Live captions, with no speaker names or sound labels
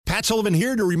Pat Sullivan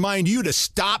here to remind you to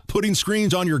stop putting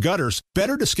screens on your gutters.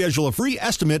 Better to schedule a free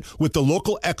estimate with the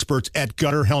local experts at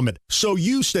Gutter Helmet so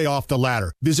you stay off the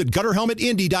ladder. Visit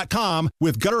GutterHelmetIndy.com.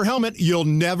 With Gutter Helmet, you'll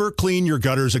never clean your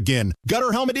gutters again.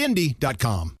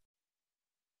 GutterHelmetIndy.com.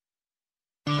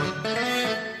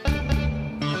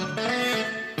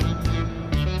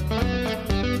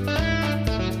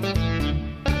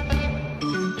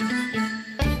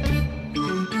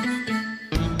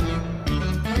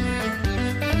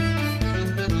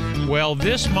 Well,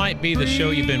 this might be the show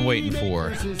you've been waiting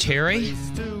for. Terry,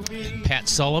 Pat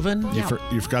Sullivan,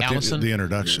 You forgot Allison. the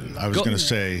introduction. I was going to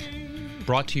say...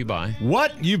 Brought to you by...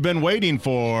 What you've been waiting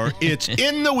for, it's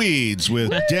In the Weeds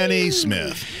with Denny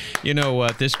Smith. You know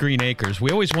what, this Green Acres, we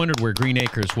always wondered where Green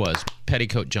Acres was,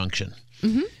 Petticoat Junction.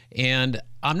 Mm-hmm. And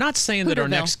I'm not saying that our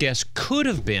next guest could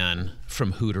have been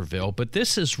from Hooterville, but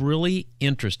this is really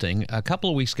interesting. A couple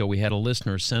of weeks ago, we had a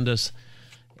listener send us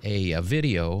a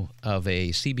video of a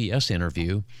CBS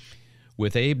interview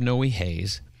with Abe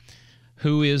Noe-Hays,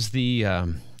 who is the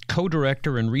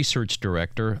co-director and research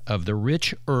director of the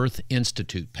Rich Earth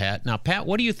Institute, Pat. Now, Pat,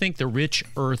 what do you think the Rich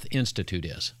Earth Institute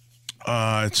is?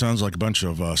 It sounds like a bunch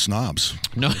of snobs.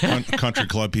 No. Country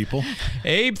club people.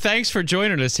 Abe, thanks for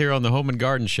joining us here on the Home and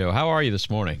Garden Show. How are you this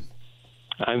morning?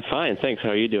 I'm fine, thanks. How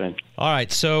are you doing? All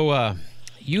right, so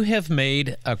you have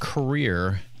made a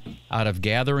career out of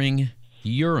gathering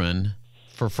urine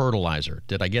for fertilizer.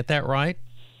 Did I get that right?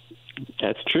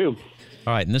 That's true.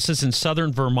 All right, and this is in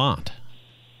southern Vermont.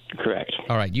 Correct.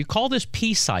 All right, you call this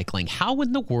Peecycling. How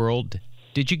in the world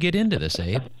did you get into this,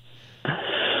 Abe?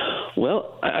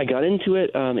 Well, I got into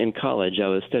it in college. I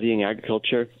was studying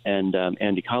agriculture and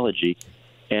ecology,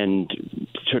 and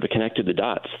sort of connected the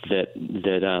dots that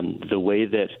the way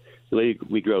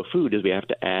we grow food is we have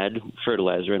to add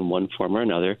fertilizer in one form or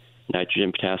another,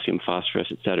 nitrogen, potassium,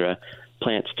 phosphorus, etc.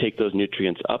 Plants take those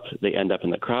nutrients up. They end up in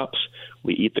the crops.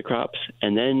 We eat the crops,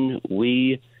 and then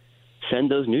we send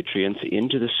those nutrients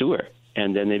into the sewer,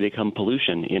 and then they become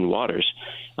pollution in waters,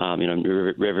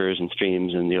 rivers and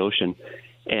streams and the ocean.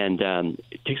 And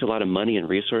it takes a lot of money and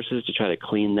resources to try to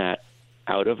clean that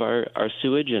out of our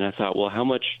sewage. And I thought, well, how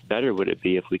much better would it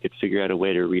be if we could figure out a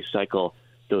way to recycle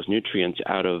those nutrients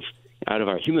out of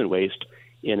our human waste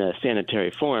in a sanitary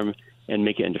form and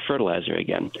make it into fertilizer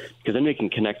again? Because then we can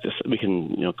connect this, we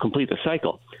can complete the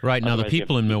cycle. Right. Now, the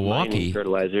people in Milwaukee,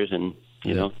 fertilizers and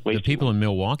the people in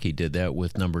Milwaukee did that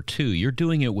with number 2. You're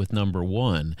doing it with number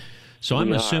 1. So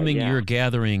I'm assuming you're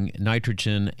gathering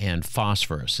nitrogen and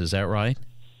phosphorus. Is that right?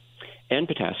 And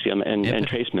potassium and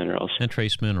trace minerals. And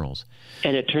trace minerals.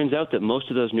 And it turns out that most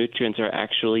of those nutrients are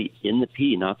actually in the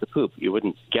pee, not the poop. You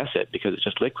wouldn't guess it because it's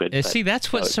just liquid. See,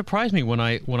 that's what surprised me when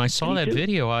I saw that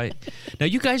video. Now,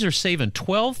 you guys are saving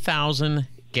 12,000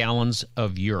 gallons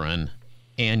of urine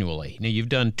annually. Now, you've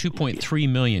done 2.3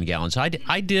 million gallons. I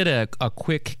did a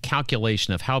quick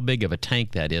calculation of how big of a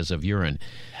tank that is of urine.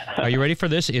 Are you ready for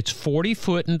this? It's 40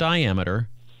 foot in diameter,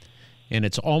 and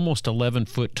it's almost 11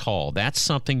 foot tall. That's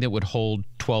something that would hold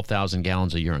 12,000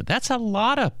 gallons of urine. That's a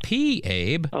lot of pee,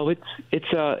 Abe. Oh,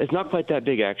 it's not quite that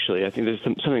big, actually. I think there's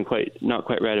something not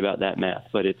quite right about that math,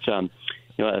 but it's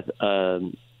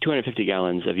 250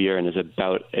 gallons of urine is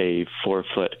about a 4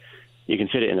 foot. You can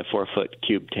fit it in a 4 foot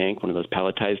cube tank, one of those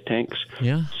palletized tanks.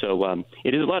 Yeah. So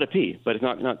it is a lot of pee, but it's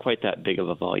not quite that big of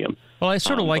a volume. Well, I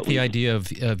sort of like the idea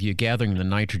of you gathering the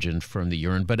nitrogen from the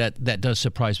urine, but that does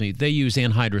surprise me. They use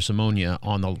anhydrous ammonia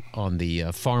on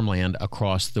the farmland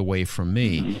across the way from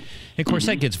me. And of course,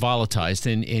 that gets volatilized,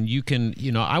 and you can,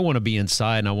 I want to be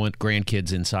inside, and I want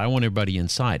grandkids inside. I want everybody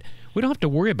inside. We don't have to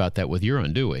worry about that with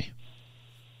urine, do we?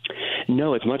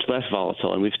 No, it's much less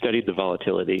volatile, and we've studied the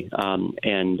volatility,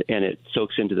 and it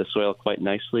soaks into the soil quite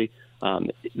nicely.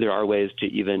 There are ways to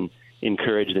even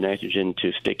encourage the nitrogen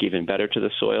to stick even better to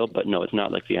the soil, but no, it's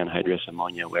not like the anhydrous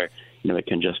ammonia where it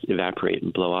can just evaporate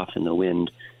and blow off in the wind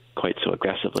quite so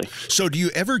aggressively. So do you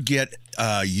ever get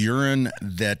urine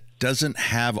that doesn't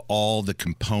have all the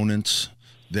components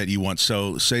that you want?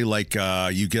 So say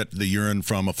you get the urine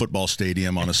from a football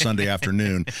stadium on a Sunday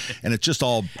afternoon, and it's just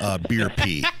all beer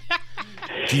pee.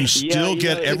 Do you still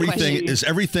get everything? Is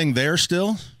everything there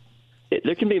still?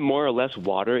 There can be more or less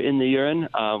water in the urine,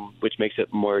 which makes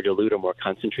it more dilute or more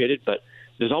concentrated. But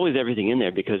there's always everything in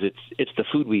there because it's the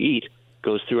food we eat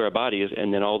goes through our bodies,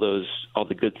 and then all the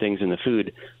good things in the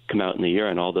food come out in the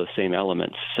urine, all those same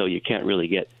elements. So you can't really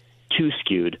get too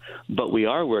skewed. But we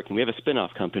are working. We have a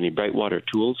spin-off company, Brightwater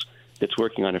Tools, that's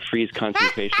working on a freeze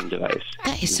concentration device.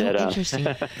 That is so interesting.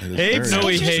 Abe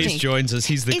Noe-Hays joins us.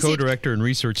 He's the co-director and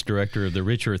research director of the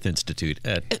Rich Earth Institute.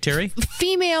 Terry?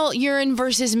 Female urine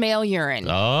versus male urine.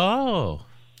 Oh.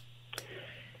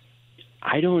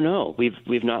 I don't know.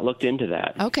 We've not looked into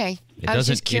that. Okay. I was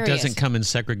just curious. It doesn't come in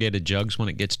segregated jugs when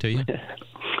it gets to you?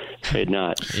 Afraid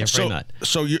not. Yeah, afraid not.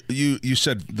 So you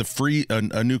said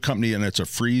a new company, and it's a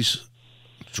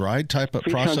freeze-dried type of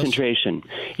process? Concentration.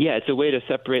 Yeah, it's a way to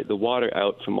separate the water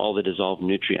out from all the dissolved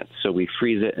nutrients. So we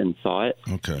freeze it and thaw it.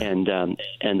 Okay. And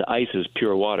the ice is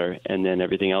pure water, and then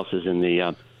everything else is in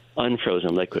the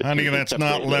unfrozen liquid. Honey, that's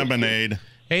not lemonade.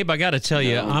 Abe, I got to tell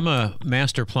you, I'm a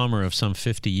master plumber of some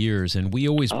 50 years, and we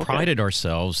always prided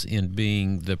ourselves in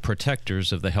being the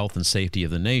protectors of the health and safety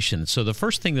of the nation. So the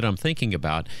first thing that I'm thinking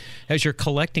about, as you're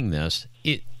collecting this,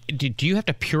 do you have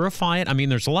to purify it? I mean,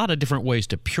 there's a lot of different ways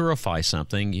to purify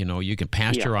something. You know, you can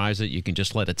pasteurize it. You can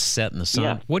just let it set in the sun.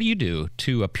 Yeah. What do you do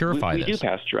to purify this? We do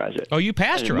pasteurize it. Oh, you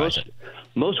pasteurize it?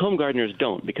 Most home gardeners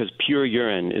don't, because pure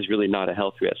urine is really not a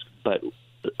health risk. But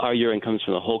our urine comes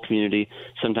from the whole community.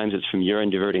 Sometimes it's from urine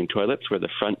diverting toilets where the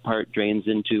front part drains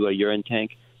into a urine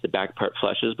tank, the back part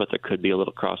flushes, but there could be a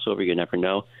little crossover. You never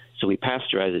know. So we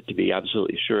pasteurize it to be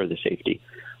absolutely sure of the safety,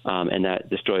 and that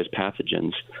destroys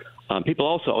pathogens. People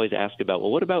also always ask about,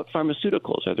 well, what about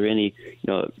pharmaceuticals? Are there any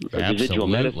residual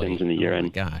medicines in the urine? Oh,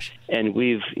 gosh. And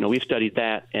we've studied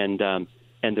that, and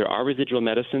there are residual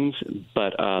medicines,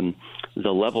 but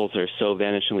the levels are so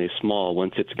vanishingly small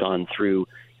once it's gone through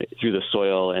the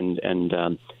soil and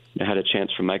had a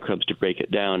chance for microbes to break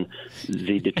it down.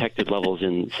 The detected levels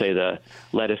in, say, the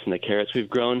lettuce and the carrots we've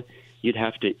grown, you'd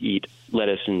have to eat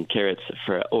lettuce and carrots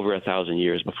for over 1,000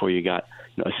 years before you got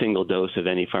a single dose of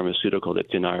any pharmaceutical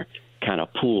that's in our kind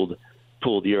of pooled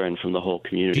urine from the whole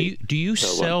community. Do you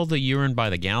sell the urine by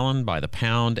the gallon, by the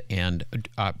pound, and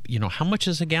how much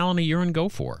does a gallon of urine go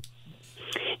for?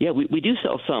 Yeah, we do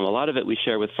sell some. A lot of it we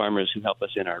share with farmers who help us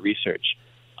in our research.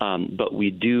 But we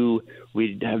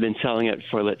have been selling it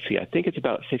for, let's see, I think it's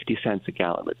about 50 cents a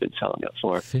gallon we've been selling it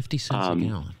for. 50 cents a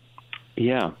gallon?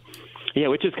 Yeah. Yeah,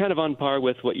 which is kind of on par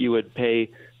with what you would pay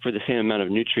for the same amount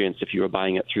of nutrients if you were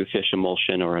buying it through fish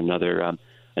emulsion or another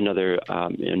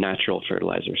natural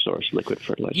fertilizer source, liquid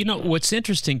fertilizer. You know, what's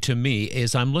interesting to me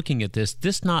is I'm looking at this.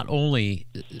 This not only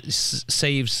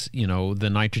saves, the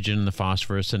nitrogen and the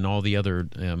phosphorus and all the other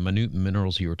minute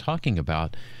minerals you were talking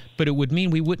about, but it would mean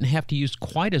we wouldn't have to use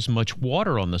quite as much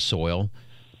water on the soil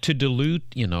to dilute,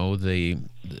 the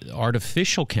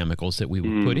artificial chemicals that we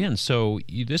would put in. So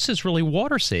this is really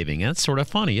water saving. That's sort of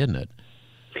funny, isn't it?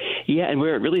 Yeah, and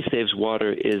where it really saves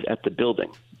water is at the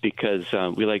building, because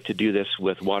we like to do this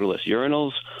with waterless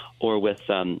urinals or with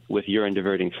urine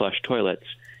diverting flush toilets,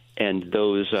 and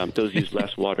those use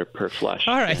less water per flush.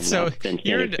 All right, than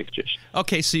standard fixtures.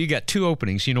 Okay, so you got two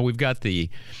openings. We've got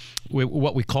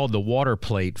what we call the water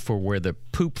plate for where the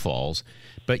poop falls,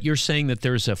 but you're saying that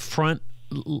there's a front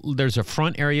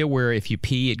area where if you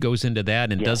pee, it goes into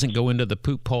that and doesn't go into the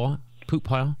poop pile.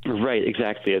 Right,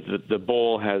 exactly. The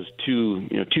bowl has two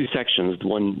sections.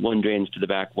 One drains to the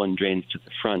back, one drains to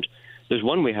the front. There's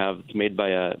one we have made by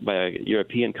a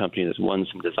European company that's won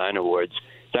some design awards.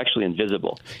 It's actually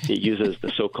invisible. It uses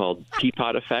the so-called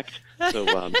teapot effect. So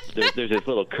there's this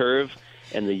little curve,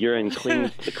 and the urine clings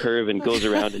to the curve and goes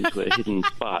around into a hidden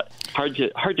spot. Hard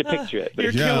to picture it. But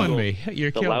You're killing me.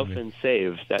 The Laufin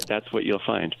Save, that's what you'll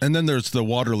find. And then there's the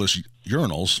waterless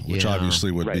urinals, which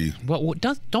obviously would be... Well,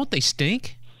 don't they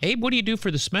stink? Abe, what do you do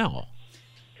for the smell?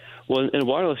 Well, in a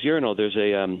waterless urinal, there's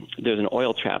an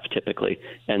oil trap typically,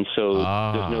 and so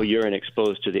there's no urine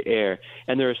exposed to the air.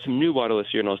 And there are some new waterless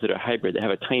urinals that are hybrid that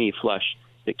have a tiny flush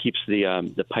that keeps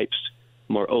the pipes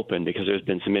more open, because there's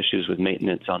been some issues with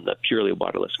maintenance on the purely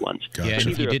waterless ones. Gotcha. Yeah, and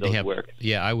if you didn't have work.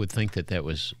 Yeah, I would think that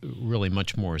was really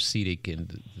much more acetic,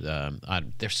 and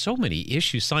there's so many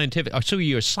issues scientific. So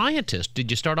you're a scientist.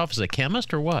 Did you start off as a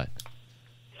chemist or what?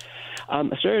 I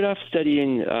started off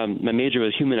studying, my major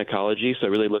was human ecology, so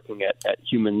really looking at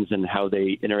humans and how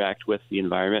they interact with the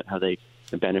environment, how they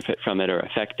benefit from it or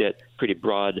affect it. Pretty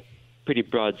broad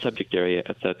subject area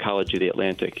at the College of the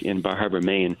Atlantic in Bar Harbor,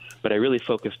 Maine. But I really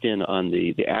focused in on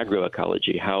the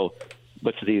agroecology,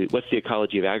 what's the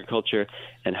ecology of agriculture,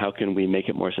 and how can we make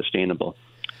it more sustainable.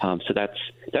 So that's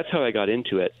how I got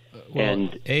into it. Well,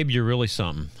 and Abe, you're really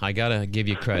something. I got to give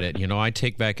you credit. I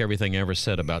take back everything I ever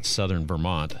said about southern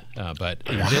Vermont. But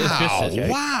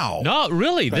Wow. No,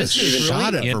 really, this is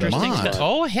shot really at interesting Vermont. stuff.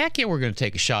 Oh, heck yeah, we're going to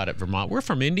take a shot at Vermont. We're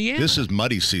from Indiana. This is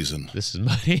muddy season. This is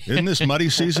muddy. Isn't this muddy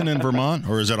season in Vermont,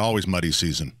 or is it always muddy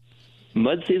season?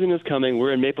 Mud season is coming.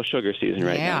 We're in maple sugar season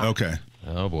right now. Okay.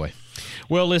 Oh, boy.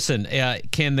 Well, listen,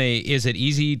 is it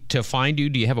easy to find you?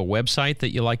 Do you have a website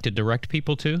that you like to direct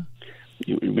people to?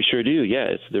 We sure do, yeah.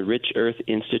 It's the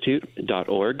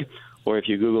richearthinstitute.org, or if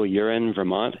you Google urine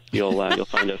Vermont, you'll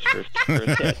find us first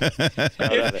hit.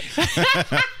 Proud of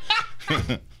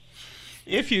it.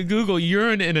 If you Google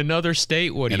urine in another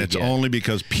state, what do you And get? it's only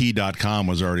because pee.com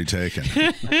was already taken.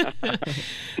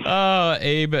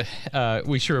 Abe,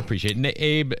 we sure appreciate it.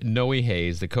 Abe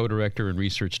Noe-Hays, the co-director and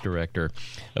research director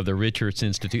of the Richards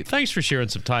Institute. Thanks for sharing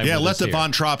some time with us. Yeah, let the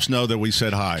Von Tropps know that we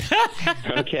said hi.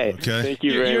 Okay. Thank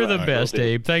you very much. You're the best,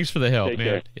 Abe. Thanks for the help, Take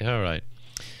man. care. All right.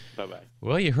 Bye-bye.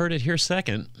 Well, you heard it here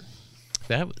second.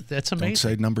 That's amazing. Don't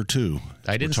say number 2.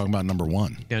 I didn't We're talking about number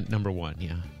 1. Yeah, number 1,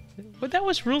 yeah. But that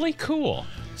was really cool.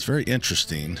 It's very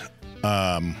interesting.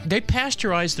 They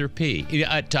pasteurize their pee.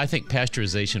 Yeah, I think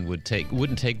pasteurization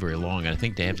wouldn't take very long. I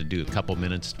think they have to do a couple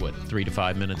minutes, 3 to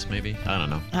 5 minutes maybe? I don't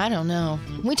know. I don't know.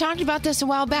 We talked about this a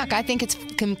while back. I think it's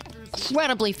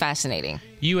incredibly fascinating.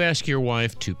 You ask your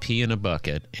wife to pee in a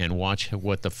bucket and watch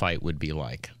what the fight would be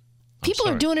like. People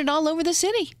are doing it all over the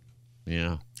city.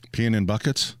 Yeah. Peeing in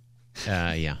buckets?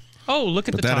 Yeah. Oh, look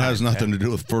at But the time. that has nothing to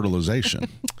do with fertilization.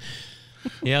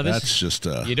 Yeah, That's just...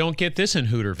 you don't get this in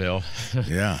Hooterville.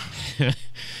 Yeah.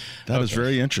 That is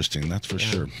very interesting, that's for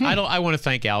sure. I want to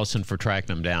thank Allison for tracking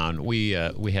them down. We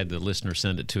had the listener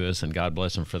send it to us, and God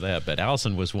bless him for that. But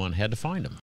Allison was one had to find them.